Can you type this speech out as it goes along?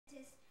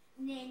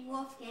named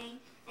Wolfgang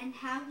and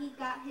how he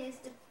got his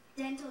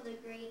dental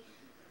degree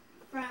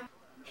from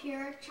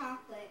pure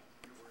chocolate.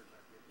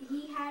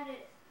 He had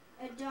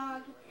a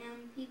dog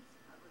and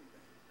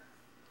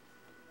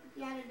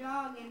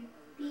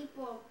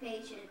people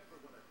patient.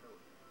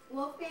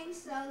 Wolfgang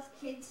sells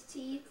kids'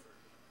 teeth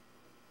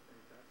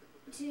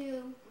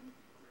to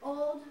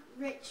old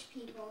rich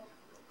people.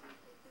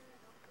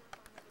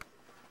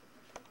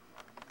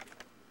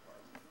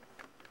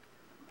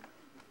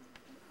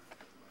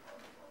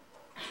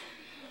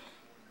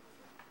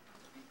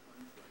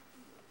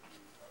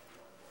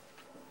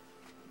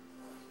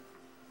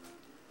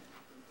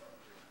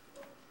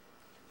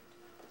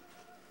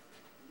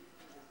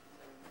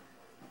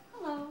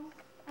 Hello,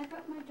 I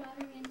brought my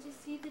daughter in to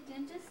see the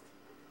dentist.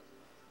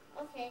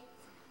 Okay.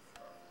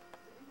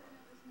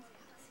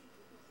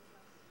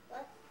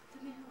 What?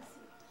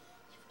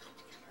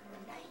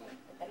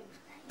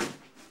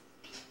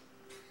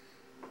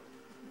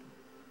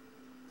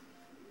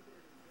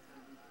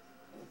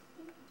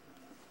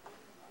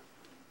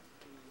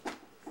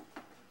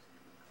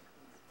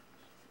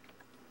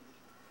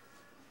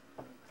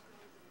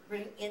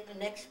 Bring in the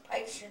next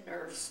patient,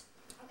 nurse.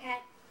 Okay.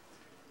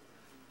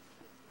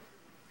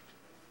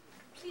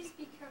 Please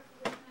be careful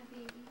with my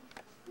baby.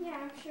 Yeah,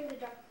 I'm sure the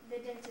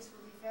dentist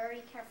will be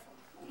very careful.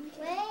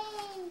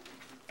 Wait.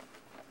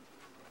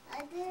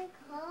 I didn't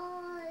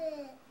call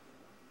it.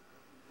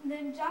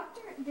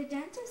 The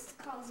dentist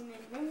calls him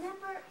in.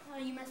 Remember? Oh,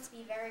 you must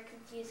be very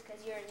confused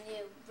because you're a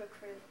new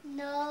recruit.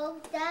 No,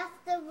 that's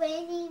the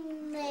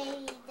waiting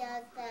lady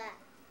does that.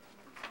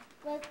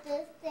 With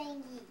this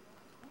thingy.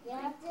 You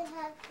have to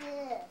have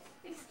this.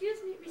 Excuse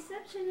me,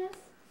 receptionist.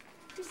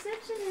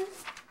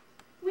 Receptionist.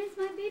 When's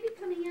my baby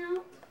coming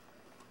out?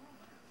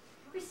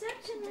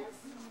 Receptionist.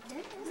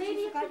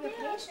 Lady at the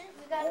desk.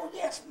 Oh,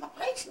 yes, my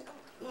patient.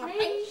 My Lady,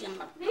 patient.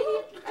 My lady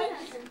at the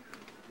patient. desk.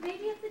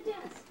 Lady at the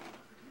desk.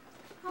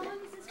 How long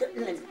is this Let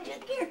going me to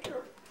take? get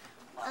her.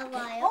 A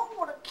while. Oh,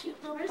 what a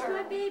cute little Where's girl.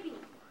 my baby?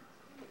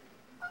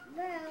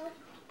 Well,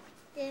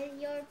 then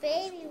your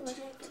baby will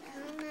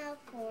come out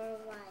for a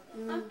while.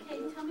 Okay,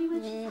 tell me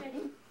when she's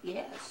ready.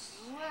 Yes.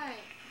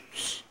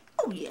 Right.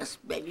 Oh, yes,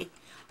 baby.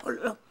 Oh,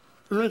 look.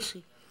 Let me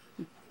see.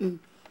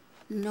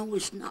 No,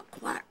 it's not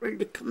quite ready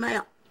to come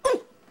out.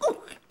 Oh,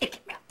 it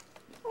came out.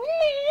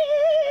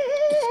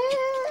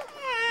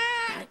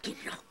 Gotta get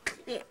it all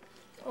clear.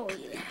 Oh,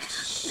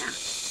 yes. Now,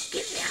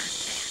 get it out.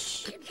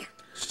 Get it out.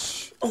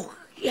 Oh,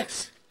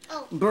 yes.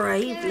 Oh,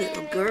 Brave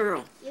little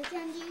girl. You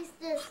can use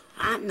this.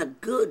 I'm the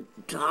good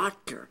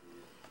doctor.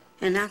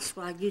 And that's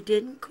why you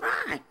didn't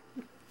cry.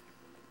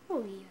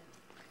 Oh, yeah.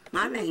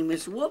 My name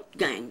is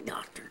Wolfgang,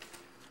 doctor.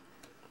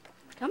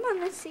 Come on,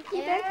 let's see. Get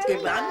There back we to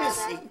Goodbye, go.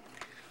 Missy.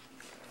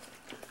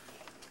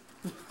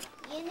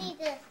 You need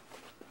this.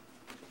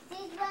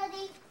 See,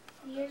 buddy?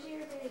 Here's your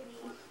baby.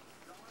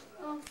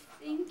 Oh,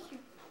 thank you.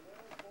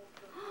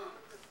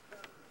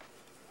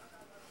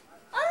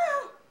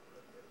 Oh!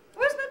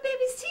 Where's my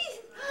baby's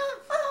teeth?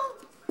 Oh!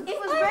 It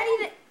was ready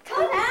to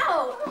come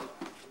out.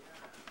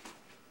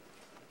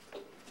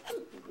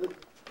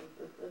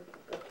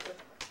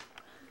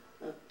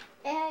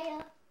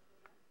 Ariel.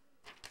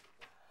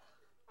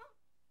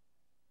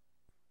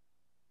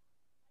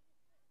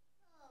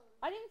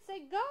 I didn't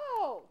say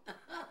go.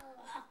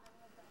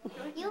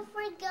 You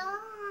forgot.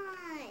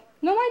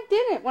 No, I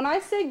didn't. When I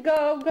say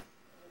go, go.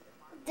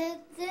 The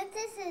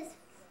dentist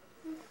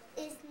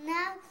is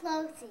now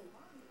closing.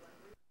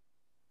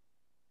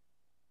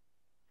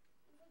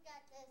 You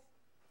forgot this.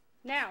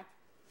 Now.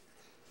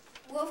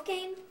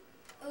 Wolfgang,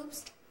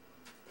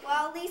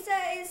 while Lisa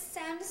is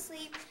sound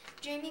asleep,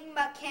 dreaming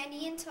about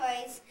candy and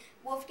toys,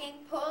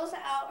 Wolfgang pulls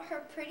out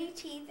her pretty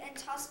teeth and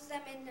tosses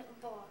them in a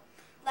bowl,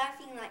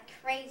 laughing like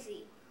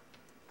crazy.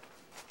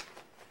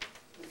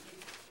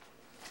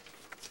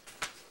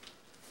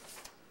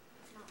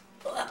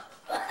 Look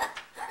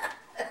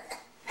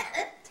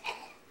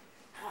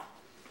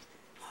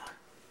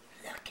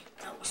at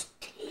those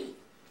teeth.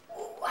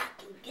 Oh, I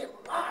can get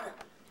a lot of.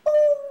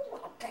 Oh,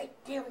 I'll take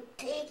them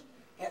teeth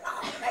and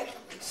I'll make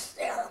them and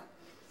sell them.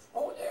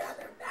 Oh, yeah,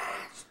 they're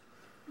nice.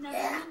 Now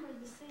Yeah. remember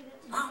to say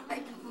that to me. I'll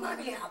make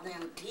money out of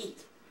them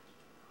teeth.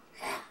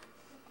 Yeah.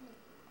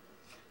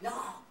 No,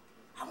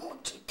 I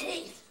want your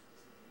teeth.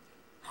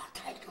 I'll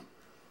take them.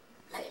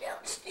 Lay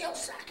down still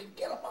so I can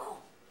get them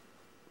all.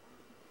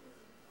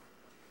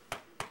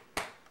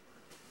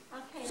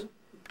 Okay.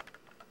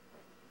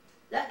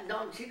 That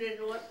dog, she didn't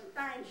know what to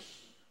think.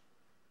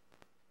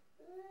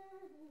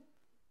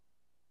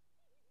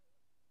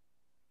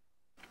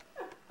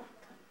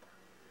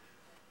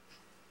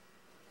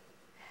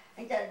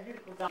 Ain't that a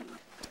beautiful dog?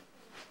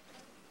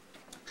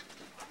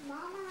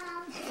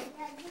 Mama,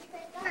 you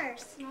said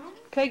nurse.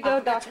 Okay, go,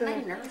 What's your doctor.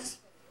 name, nurse?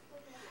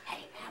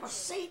 Hey, have a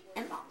seat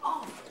in my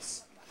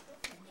office.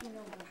 You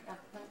know, I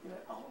think they're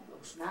all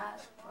those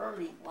nice,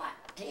 pearly white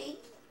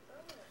teeth.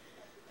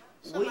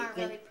 Some are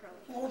really pearly.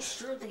 Oh,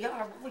 sure they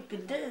are. What we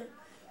can do,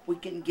 we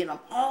can get them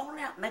all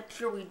out, make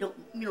sure we don't,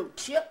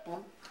 chip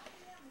them.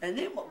 And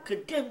then what we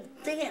could do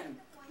then,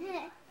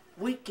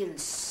 we can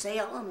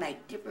sell and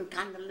make different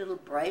kind of little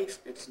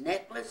bracelets,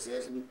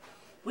 necklaces, and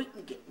we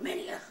can get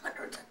many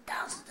hundreds of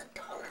thousands of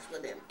dollars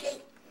with them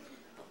teeth.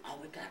 But all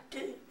we got to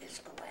do is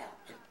go out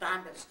and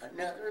find us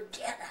another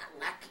Jedi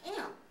like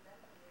him.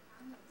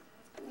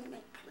 And we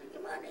make plenty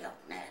of money off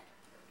that.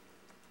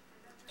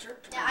 Sure,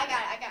 Yeah, I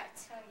got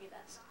to tell you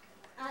that.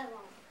 I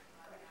won't.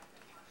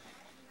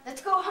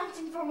 Let's go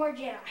hunting for more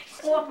Jedi.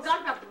 Oh, I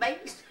forgot about the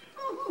babies.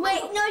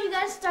 Wait, no, you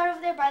gotta start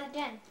over there by the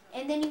den.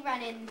 And then you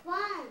run in.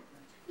 One.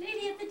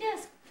 Lady at the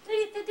desk.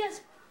 Lady at the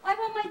desk. I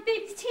want my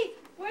baby's teeth.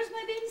 Where's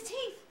my baby's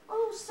teeth?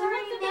 Oh, sorry,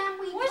 I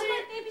want ma'am. Where's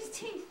my baby's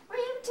teeth? Were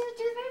you to the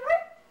tooth fairy?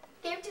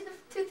 Gave it to the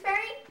tooth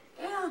fairy?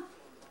 Yeah.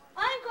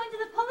 I'm going to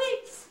the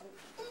police.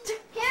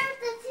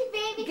 Here's the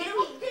baby Get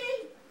teeth.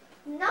 teeth.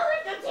 No,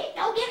 it's your teeth.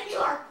 Don't give it to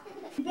her.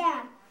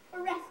 Dad,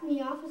 arrest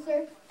me,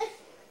 officer.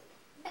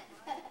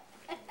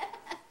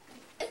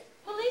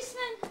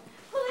 Policeman.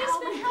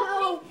 Policeman,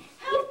 help me.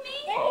 Help me.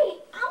 Hey,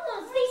 I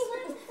want to see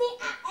what the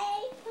CIA,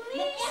 Police.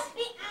 the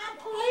FBI,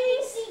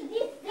 Police. ABC,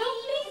 Help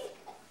me.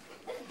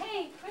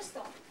 Hey,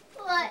 Crystal.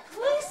 What?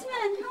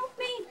 Policeman, help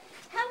me.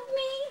 Help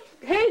me.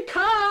 Hey,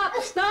 cop,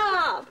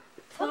 stop!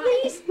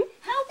 Police,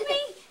 help me.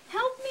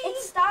 Help me.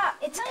 It's stop.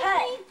 It's Help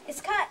cut. me.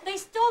 It's cut. They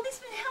stole,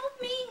 policeman, help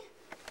me.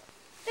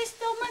 They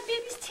stole my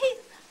baby's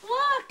teeth.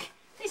 Look.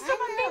 They stole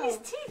my I know. baby's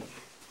teeth.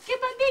 Get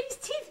my baby's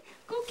teeth.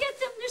 Go get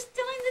them. They're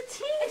stealing the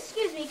teeth.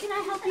 Excuse me. Can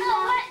I help you?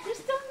 They're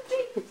stealing the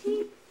baby's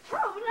teeth. Oh,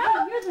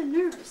 Oh, you're the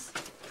nurse.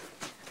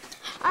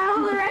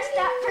 I'll arrest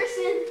that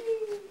person.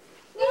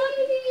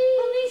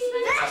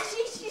 Policeman. Ah,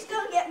 she's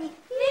gonna get me.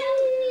 Ma'am,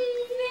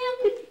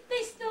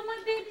 they stole my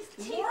baby's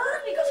teeth.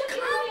 What? They took Cut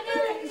it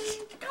away. the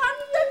teeth.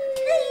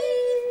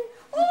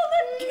 Oh,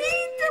 the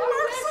teeth that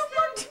worth so Arrest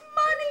much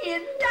money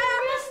and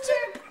diamonds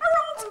and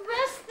pearls.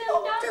 Arrest them,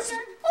 Oh, doctor. just, oh, I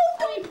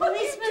mean, don't put me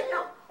in policeman.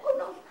 jail. Oh,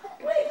 no,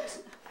 please,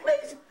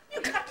 please. You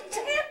got these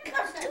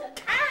handcuffs too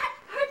tight.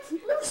 Hurt.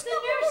 Loose The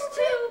nurse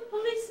too,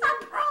 policeman. I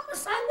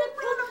promise I won't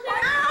run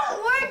away.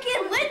 I'm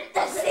working with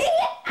the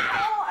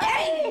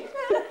CIA.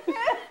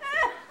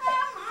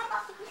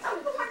 I'm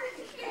going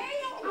to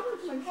jail.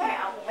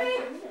 Help me.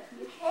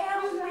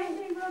 Help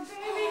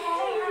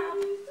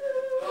me.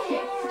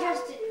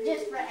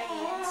 Just for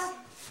idiots.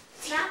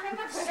 Not in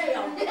my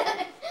cell. I'm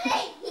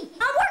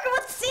working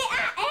with the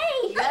CIA.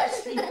 Yes.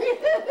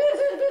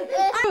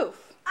 Proof.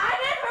 I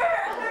never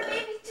heard of her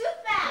baby's tooth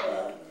back.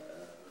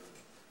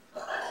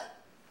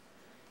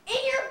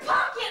 In your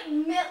pocket,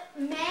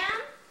 ma'am.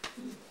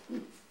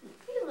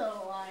 You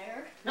little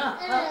liar.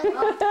 You're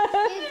going to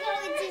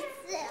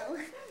sue.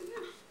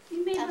 You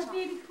made That's my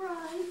baby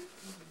cry.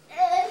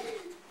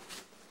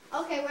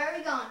 Okay, where are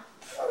we going?